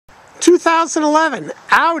2011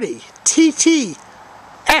 Audi TT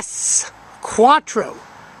S Quattro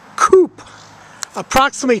Coupe,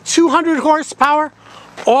 approximately 200 horsepower,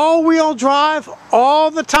 all-wheel drive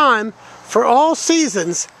all the time for all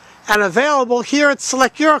seasons, and available here at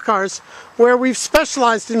Select Eurocars, where we've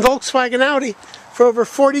specialized in Volkswagen Audi for over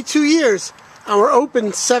 42 years, and we're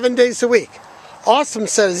open 7 days a week. Awesome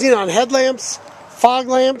set of xenon headlamps, fog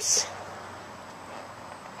lamps,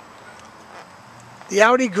 the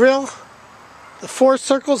Audi grille, the 4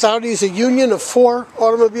 circles. Audi is a union of 4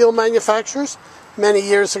 automobile manufacturers many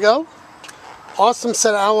years ago. Awesome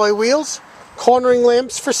set of alloy wheels, cornering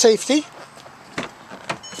lamps for safety,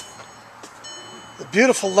 the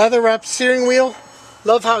beautiful leather wrapped steering wheel.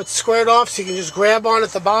 Love how it's squared off so you can just grab on at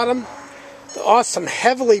the bottom. The awesome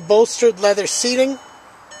heavily bolstered leather seating.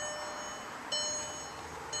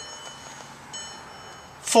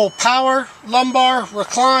 Full power, lumbar,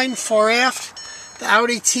 recline, fore aft. The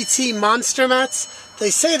Audi TT Monster Mats.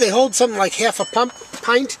 They say they hold something like half a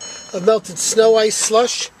pint of melted snow, ice,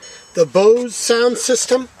 slush. The Bose sound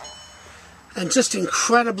system. And just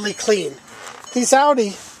incredibly clean. These Audi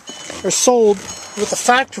are sold with a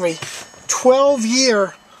factory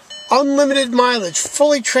 12-year unlimited mileage,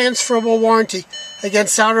 fully transferable warranty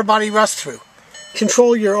against outer body rust through.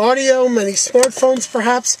 Control your audio, many smartphones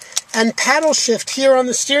perhaps, and paddle shift here on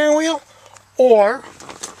the steering wheel, or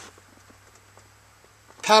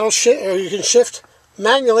paddle shift, or you can shift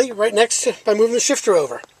manually right next to by moving the shifter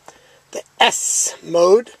over. The S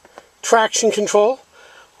mode, traction control,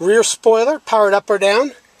 rear spoiler powered up or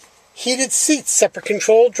down, heated seats, separate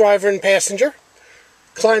control, driver and passenger,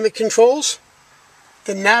 climate controls,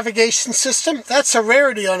 the navigation system. That's a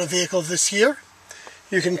rarity on a vehicle this year.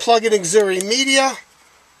 You can plug in auxiliary media,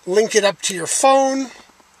 link it up to your phone,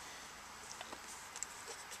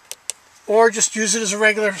 or just use it as a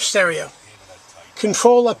regular stereo.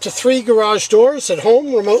 Control up to 3 garage doors at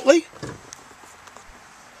home remotely.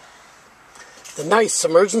 The nice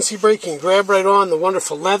emergency braking, grab right on, the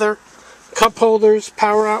wonderful leather, cup holders,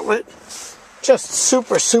 power outlet, just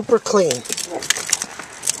super, super clean.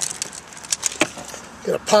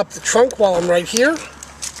 Gonna pop the trunk while I'm right here.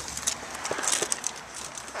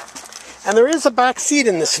 And there is a back seat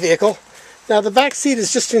in this vehicle. Now the back seat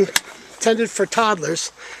is just intended for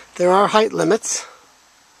toddlers. There are height limits.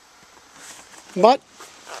 But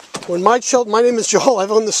when my name is Joel, I've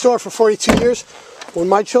owned the store for 42 years. When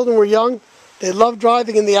my children were young, they loved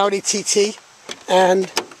driving in the Audi TT, and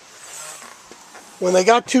when they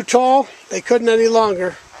got too tall, they couldn't any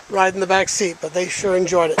longer ride in the back seat, but they sure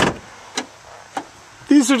enjoyed it.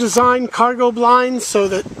 These are designed cargo blinds so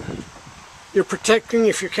that you're protecting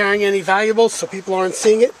if you're carrying any valuables so people aren't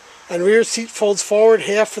seeing it. And rear seat folds forward,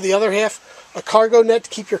 half for the other half. A cargo net to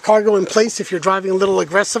keep your cargo in place if you're driving a little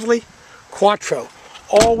aggressively. Quattro.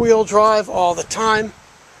 All-wheel drive all the time.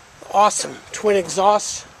 Awesome twin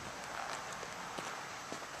exhaust.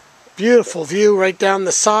 Beautiful view right down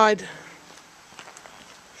the side.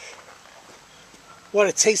 What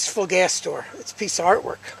a tasteful gas door. It's a piece of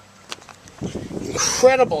artwork.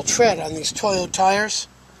 Incredible tread on these Toyo tires.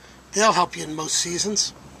 They'll help you in most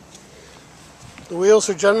seasons. The wheels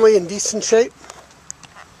are generally in decent shape.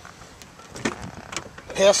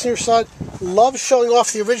 Passenger side. Love showing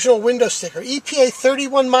off the original window sticker. EPA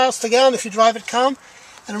 31 miles to gallon if you drive it calm.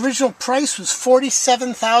 And original price was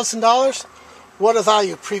 $47,000. What a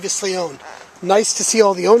value, previously owned. Nice to see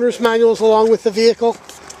all the owner's manuals along with the vehicle.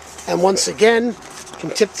 And once again, you can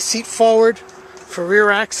tip the seat forward for rear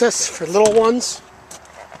access for little ones.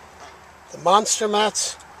 The Monster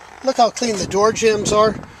Mats. Look how clean the door jambs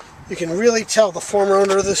are. You can really tell the former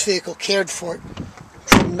owner of this vehicle cared for it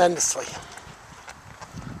tremendously.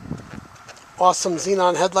 Awesome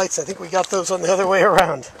xenon headlights. I think we got those on the other way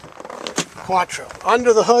around. Quattro.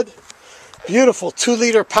 Under the hood, beautiful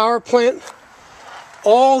 2-liter power plant.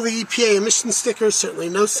 All the EPA emission stickers, certainly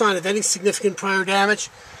no sign of any significant prior damage.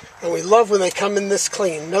 And we love when they come in this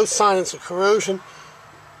clean. No signs of corrosion,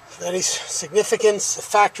 of any significance. The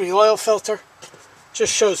factory oil filter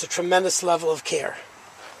just shows a tremendous level of care.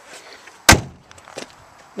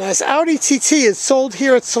 Now, this Audi TT is sold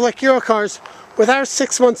here at Select Eurocars with our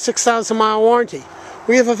 6-month, 6,000-mile warranty.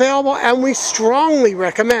 We have available, and we strongly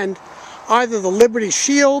recommend, either the Liberty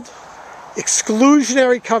Shield,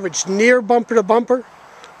 exclusionary coverage near bumper to bumper.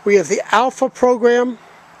 We have the Alpha program,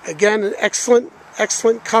 again an excellent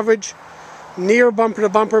coverage near bumper to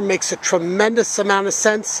bumper, makes a tremendous amount of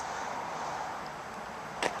sense.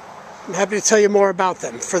 I'm happy to tell you more about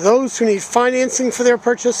them. For those who need financing for their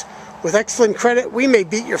purchase with excellent credit, we may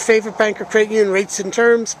beat your favorite bank or credit union rates and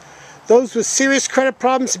terms. Those with serious credit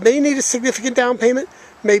problems may need a significant down payment,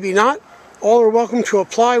 maybe not. All are welcome to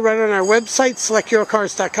apply right on our website,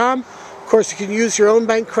 selectyourcars.com. Of course, you can use your own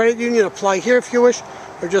bank credit union, apply here if you wish,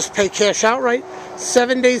 or just pay cash outright.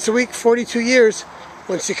 7 days a week, 42 years.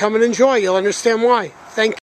 Once you come and enjoy, you'll understand why. Thank you.